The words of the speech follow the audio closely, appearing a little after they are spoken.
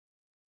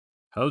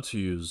How to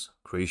use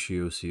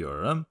Creatio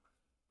CRM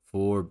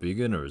for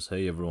beginners.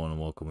 Hey everyone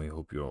and welcome. I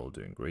hope you're all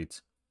doing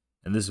great.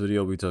 In this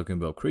video, we'll be talking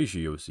about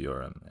Creatio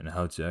CRM and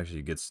how to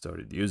actually get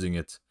started using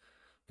it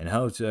and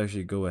how to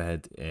actually go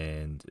ahead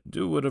and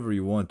do whatever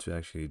you want to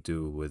actually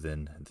do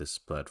within this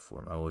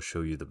platform. I will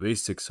show you the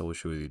basics, I will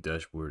show you the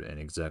dashboard and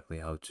exactly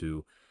how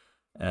to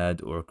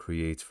add or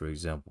create, for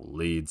example,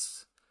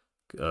 leads,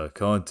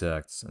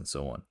 contacts, and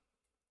so on.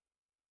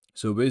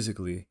 So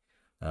basically,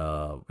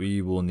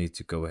 we will need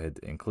to go ahead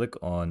and click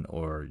on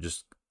or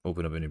just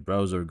open up any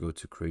browser, go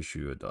to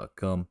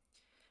creatio.com,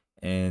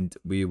 and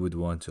we would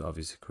want to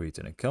obviously create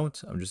an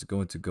account. I'm just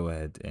going to go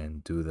ahead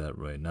and do that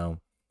right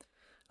now.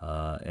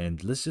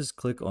 And let's just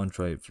click on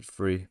try it for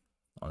free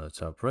on the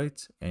top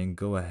right and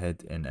go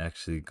ahead and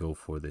actually go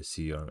for the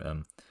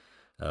CRM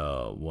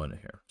one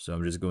here. So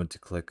I'm just going to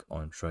click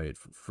on try it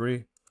for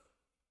free.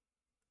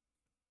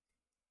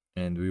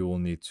 And we will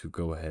need to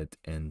go ahead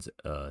and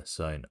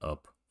sign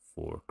up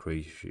for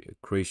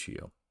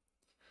Creatio.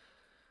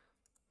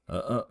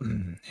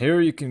 Here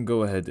you can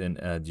go ahead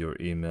and add your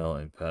email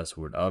and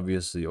password,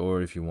 obviously,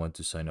 or if you want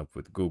to sign up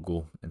with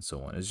Google and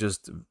so on. It's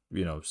just,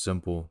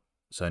 simple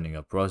signing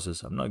up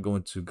process. I'm not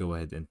going to go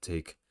ahead and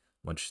take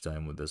much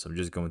time with this. I'm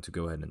just going to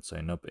go ahead and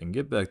sign up and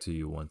get back to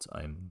you once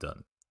I'm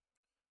done.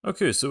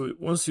 Okay, so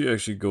once you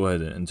actually go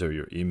ahead and enter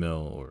your email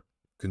or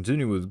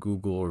continue with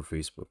Google or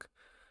Facebook,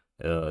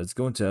 it's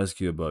going to ask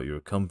you about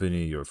your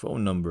company, your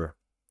phone number,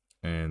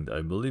 and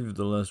I believe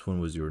the last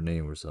one was your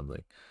name or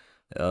something.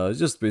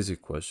 Just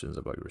basic questions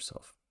about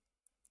yourself.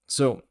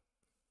 So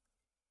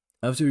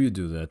after you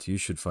do that, you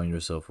should find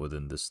yourself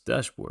within this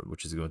dashboard,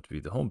 which is going to be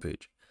the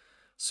homepage.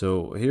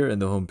 So here in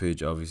the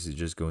homepage, obviously,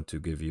 just going to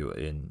give you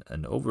an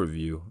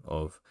overview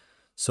of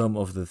some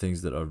of the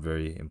things that are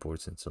very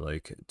important. So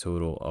like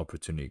total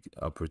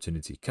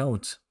opportunity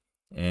count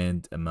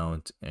and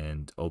amount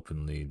and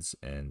open leads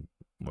and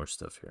more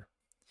stuff here.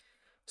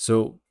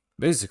 So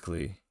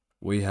basically,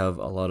 we have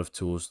a lot of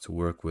tools to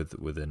work with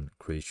within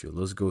Creatio.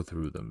 Let's go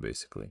through them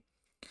basically.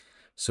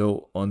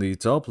 So on the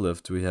top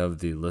left, we have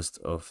the list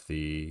of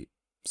the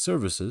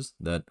services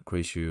that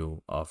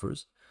Creatio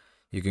offers.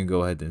 You can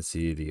go ahead and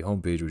see the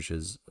homepage, which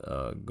is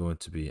going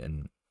to be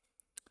in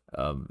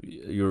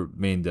your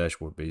main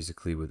dashboard,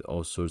 basically, with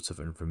all sorts of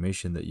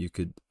information that you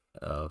could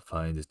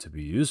find it to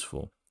be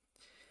useful.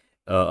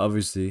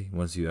 Obviously,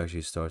 once you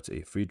actually start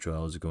a free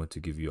trial, it's going to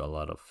give you a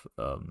lot of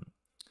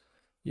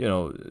you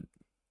know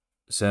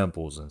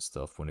samples and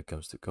stuff when it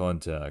comes to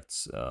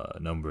contacts,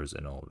 numbers,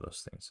 and all of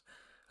those things.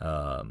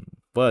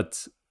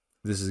 But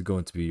this is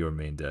going to be your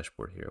main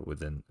dashboard here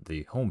within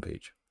the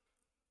homepage.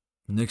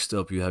 Next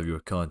up, you have your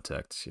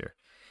contacts here.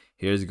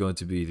 Here's going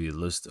to be the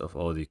list of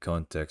all the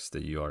contacts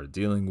that you are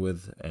dealing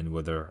with and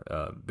whether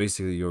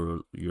basically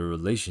your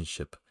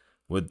relationship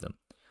with them.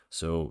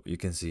 So you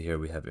can see here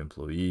we have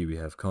employee, we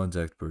have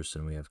contact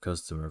person, we have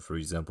customer. For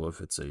example,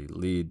 if it's a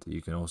lead,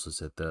 you can also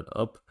set that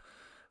up.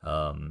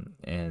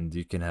 And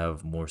you can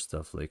have more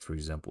stuff like, for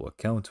example,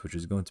 account, which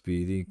is going to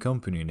be the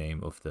company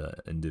name of the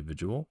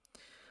individual,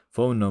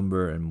 phone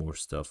number, and more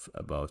stuff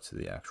about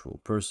the actual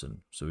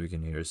person. So we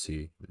can here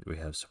see we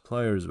have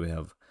suppliers, we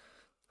have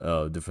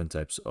different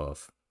types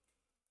of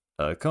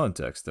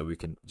contacts that we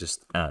can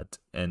just add.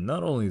 And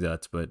not only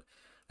that, but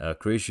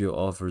Creatio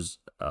offers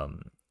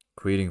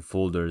creating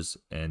folders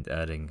and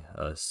adding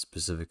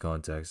specific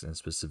contacts and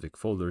specific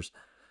folders,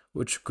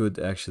 which could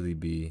actually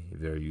be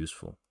very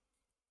useful.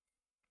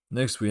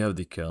 Next, we have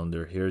the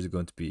calendar. Here is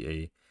going to be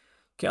a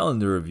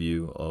calendar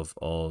review of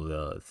all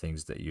the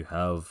things that you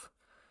have,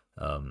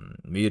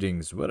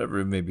 meetings, whatever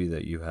it may be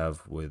that you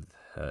have with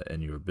in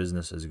your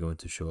business is going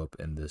to show up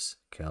in this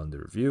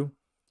calendar view.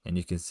 And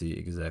you can see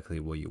exactly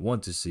what you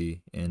want to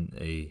see in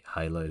a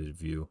highlighted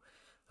view,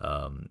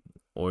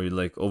 or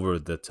like over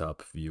the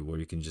top view where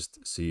you can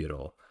just see it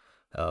all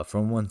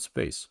from one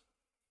space.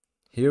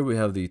 Here we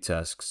have the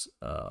tasks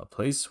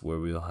place where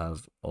we'll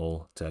have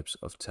all types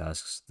of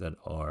tasks that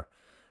are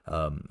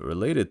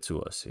related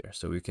to us here.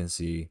 So we can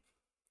see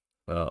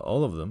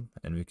all of them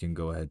and we can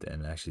go ahead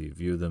and actually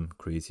view them,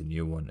 create a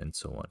new one, and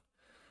so on.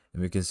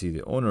 And we can see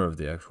the owner of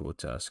the actual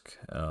task,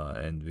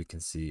 and we can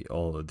see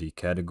all of the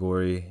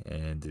category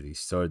and the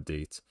start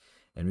date.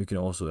 And we can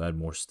also add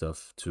more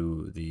stuff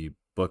to the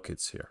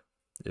buckets here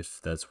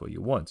if that's what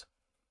you want.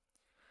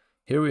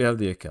 Here we have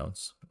the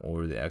accounts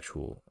or the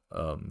actual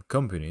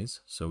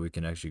companies, so we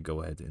can actually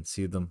go ahead and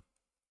see them,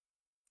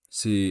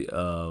 see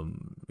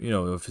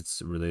if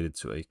it's related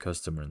to a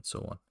customer and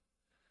so on.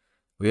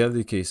 We have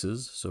the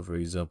cases, so for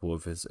example,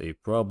 if it's a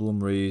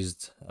problem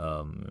raised,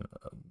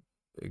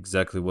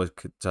 exactly what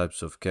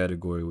types of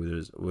category,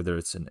 whether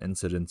it's an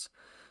incident,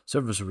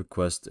 service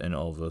request, and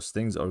all of those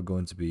things are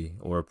going to be,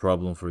 or a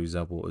problem, for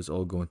example, is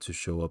all going to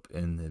show up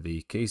in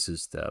the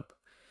cases tab,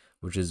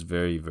 which is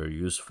very, very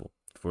useful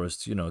for us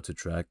to, to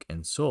track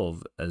and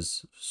solve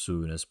as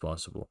soon as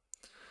possible.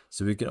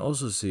 So we can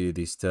also see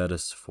the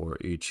status for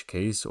each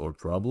case or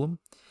problem.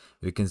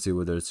 We can see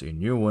whether it's a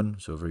new one.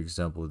 So for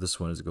example, this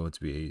one is going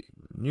to be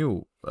a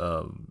new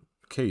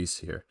case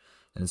here,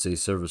 and say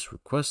service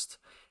request.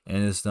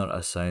 and it's not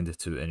assigned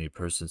to any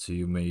person. So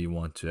you may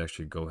want to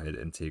actually go ahead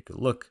and take a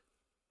look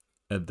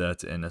at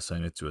that and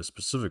assign it to a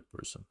specific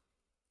person.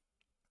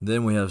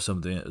 Then we have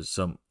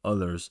some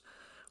others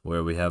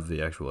where we have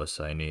the actual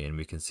assignee and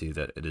we can see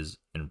that it is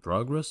in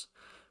progress.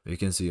 We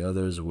can see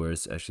others where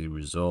it's actually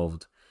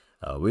resolved,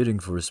 waiting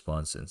for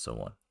response, and so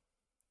on.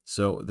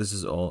 So this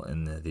is all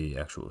in the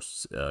actual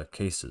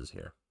cases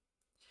here.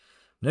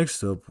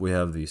 Next up, we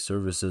have the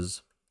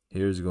services.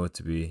 Here's going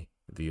to be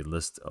the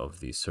list of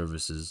the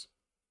services.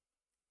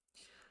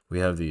 We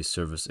have the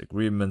service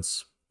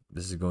agreements.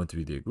 This is going to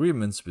be the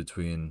agreements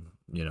between,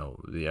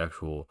 the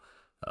actual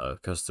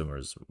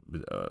customers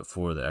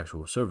for the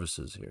actual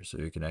services here. So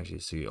you can actually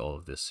see all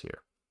of this here.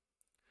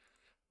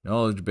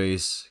 Knowledge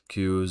base,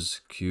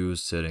 queues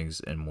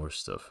settings, and more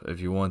stuff. If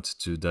you want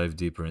to dive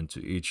deeper into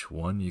each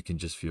one, you can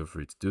just feel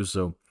free to do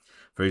so.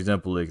 For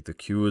example, like the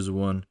queues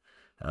one,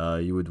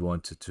 you would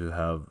want to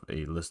have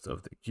a list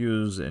of the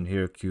queues, and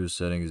here queue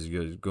settings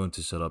is going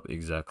to set up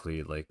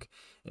exactly like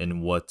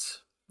in what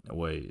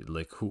way,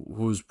 like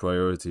whose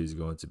priority is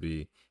going to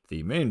be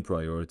the main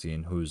priority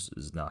and whose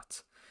is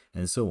not,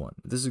 and so on.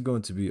 This is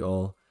going to be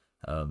all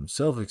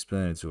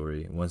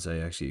self-explanatory once I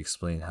actually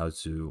explain how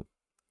to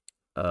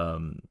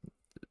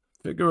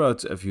figure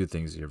out a few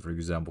things here. For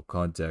example,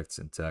 contacts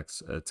and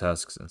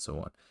tasks and so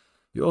on.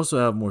 You also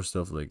have more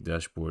stuff like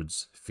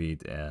dashboards,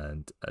 feed,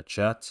 and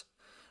chat,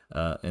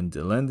 and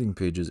the landing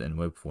pages and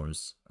web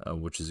forms,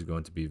 which is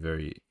going to be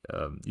very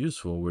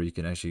useful, where you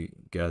can actually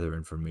gather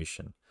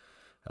information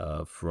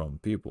from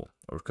people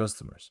or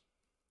customers.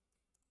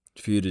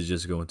 Feed is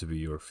just going to be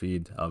your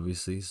feed,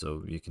 obviously,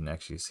 so you can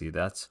actually see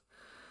that.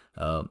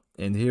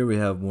 And here we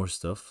have more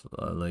stuff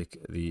like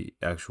the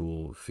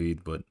actual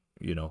feed, but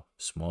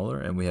smaller,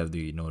 and we have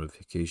the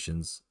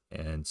notifications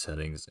and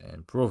settings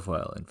and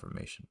profile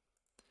information.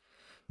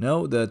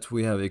 Now that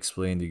we have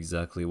explained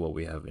exactly what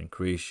we have in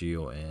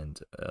Creatio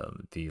and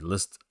the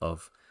list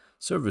of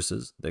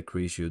services that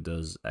Creatio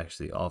does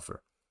actually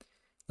offer,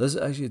 let's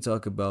actually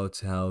talk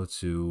about how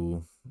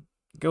to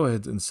go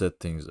ahead and set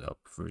things up.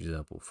 For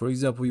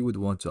example, you would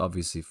want to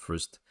obviously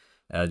first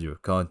add your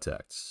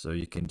contacts. So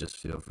you can just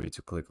feel free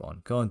to click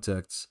on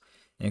contacts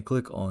and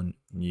click on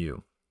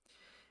new.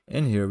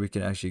 And here we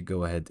can actually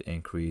go ahead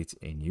and create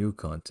a new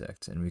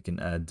contact, and we can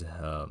add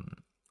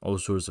all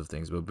sorts of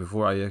things. But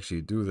before I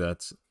actually do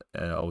that,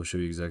 I will show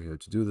you exactly how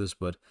to do this.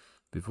 But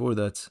before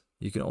that,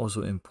 you can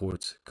also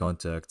import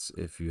contacts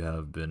if you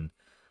have been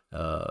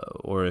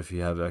or if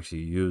you have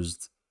actually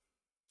used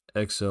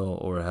Excel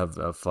or have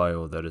a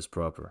file that is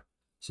proper.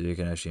 So you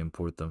can actually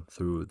import them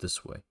through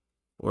this way.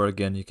 Or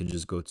again, you can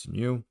just go to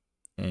new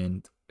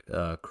and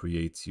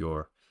create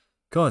your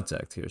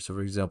contact here. So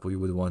for example, you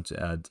would want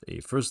to add a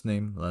first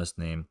name, last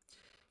name,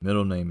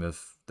 middle name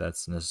if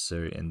that's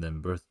necessary, and then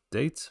birth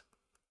date.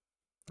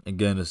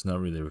 Again, it's not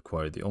really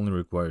required. The only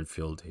required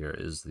field here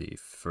is the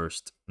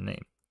first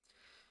name.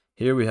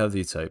 Here we have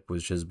the type,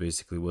 which is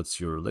basically what's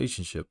your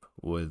relationship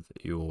with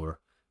your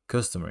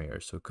customer here.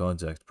 So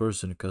contact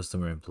person,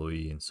 customer,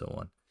 employee, and so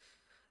on.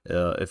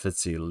 If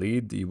it's a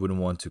lead, you wouldn't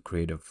want to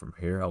create them from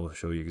here. I will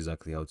show you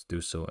exactly how to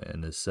do so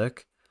in a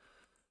sec.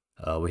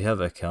 We have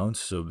accounts,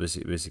 so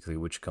basically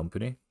which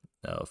company,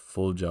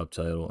 full job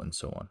title, and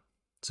so on.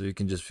 So you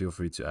can just feel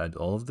free to add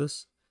all of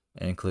this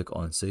and click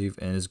on save,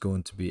 and it's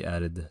going to be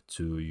added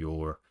to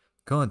your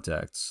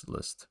contacts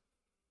list.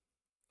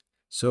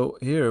 So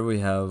here we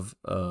have,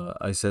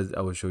 I said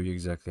I will show you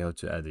exactly how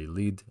to add a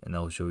lead, and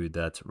I'll show you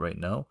that right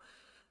now.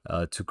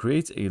 To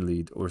create a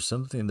lead or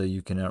something that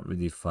you cannot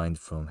really find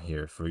from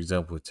here. For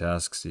example,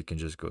 tasks, you can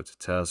just go to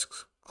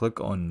tasks, click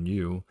on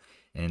new,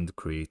 and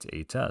create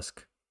a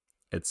task.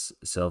 It's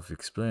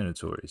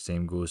self-explanatory.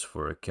 Same goes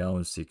for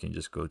accounts. You can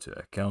just go to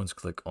accounts,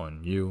 click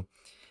on new,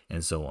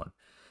 and so on.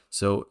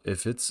 So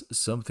if it's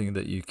something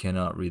that you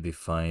cannot really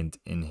find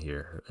in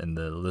here in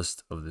the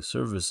list of the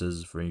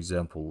services, for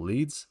example,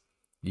 leads,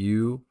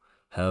 you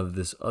have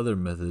this other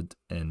method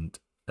and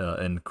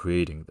in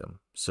creating them.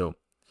 So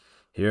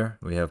here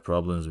we have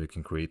problems, we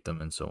can create them,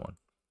 and so on.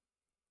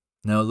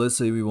 Now let's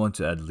say we want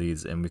to add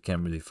leads and we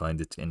can't really find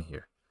it in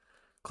here.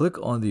 Click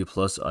on the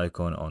plus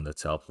icon on the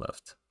top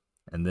left.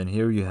 And then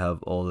here you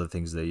have all the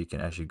things that you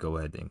can actually go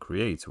ahead and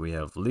create. We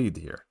have lead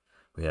here.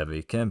 We have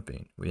a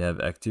campaign. We have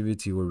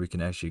activity where we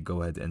can actually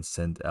go ahead and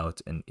send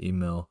out an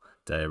email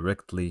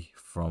directly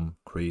from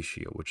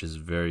Creatio, which is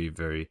very,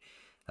 very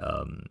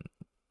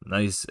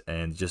nice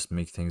and just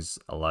make things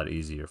a lot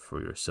easier for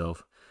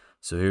yourself.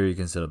 So here you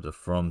can set up the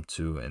from,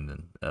 to, and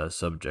then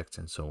subject,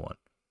 and so on.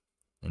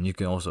 And you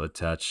can also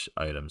attach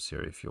items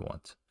here if you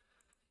want.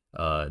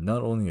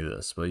 Not only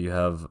this, but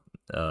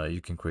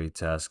you can create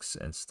tasks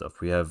and stuff.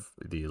 We have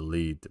the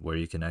lead where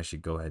you can actually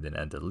go ahead and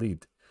add the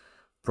lead,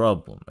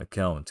 problem,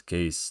 account,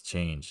 case,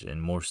 change,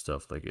 and more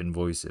stuff like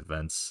invoice,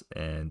 events,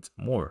 and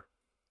more.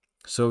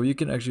 So you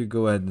can actually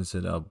go ahead and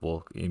send out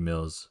bulk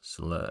emails,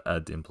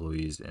 add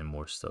employees, and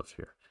more stuff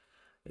here.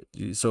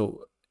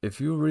 So if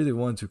you really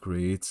want to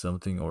create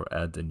something or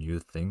add a new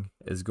thing,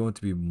 it's going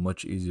to be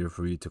much easier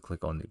for you to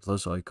click on the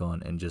plus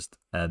icon and just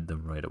add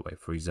them right away.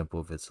 For example,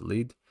 if it's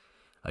lead,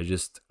 I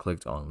just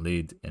clicked on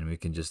lead, and we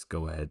can just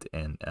go ahead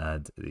and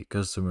add the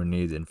customer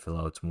need and fill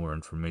out more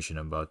information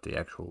about the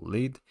actual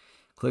lead.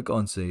 Click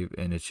on save,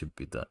 and it should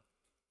be done.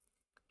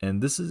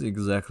 And this is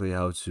exactly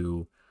how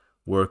to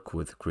work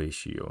with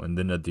Creatio. And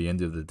then at the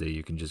end of the day,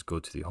 you can just go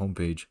to the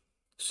homepage,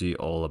 see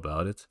all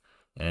about it,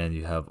 and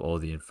you have all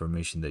the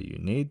information that you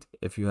need.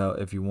 If you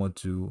want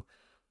to,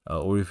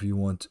 or if you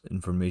want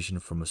information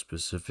from a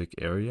specific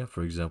area,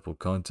 for example,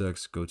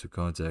 contacts, go to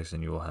contacts,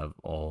 and you will have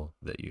all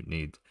that you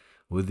need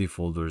with the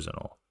folders and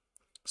all.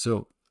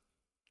 So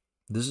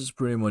this is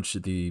pretty much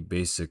the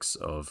basics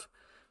of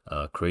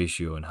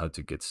Creatio and how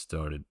to get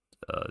started.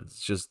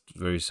 It's just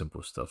very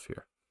simple stuff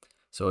here.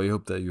 So I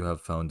hope that you have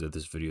found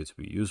this video to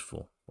be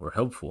useful or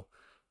helpful,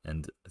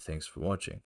 and thanks for watching.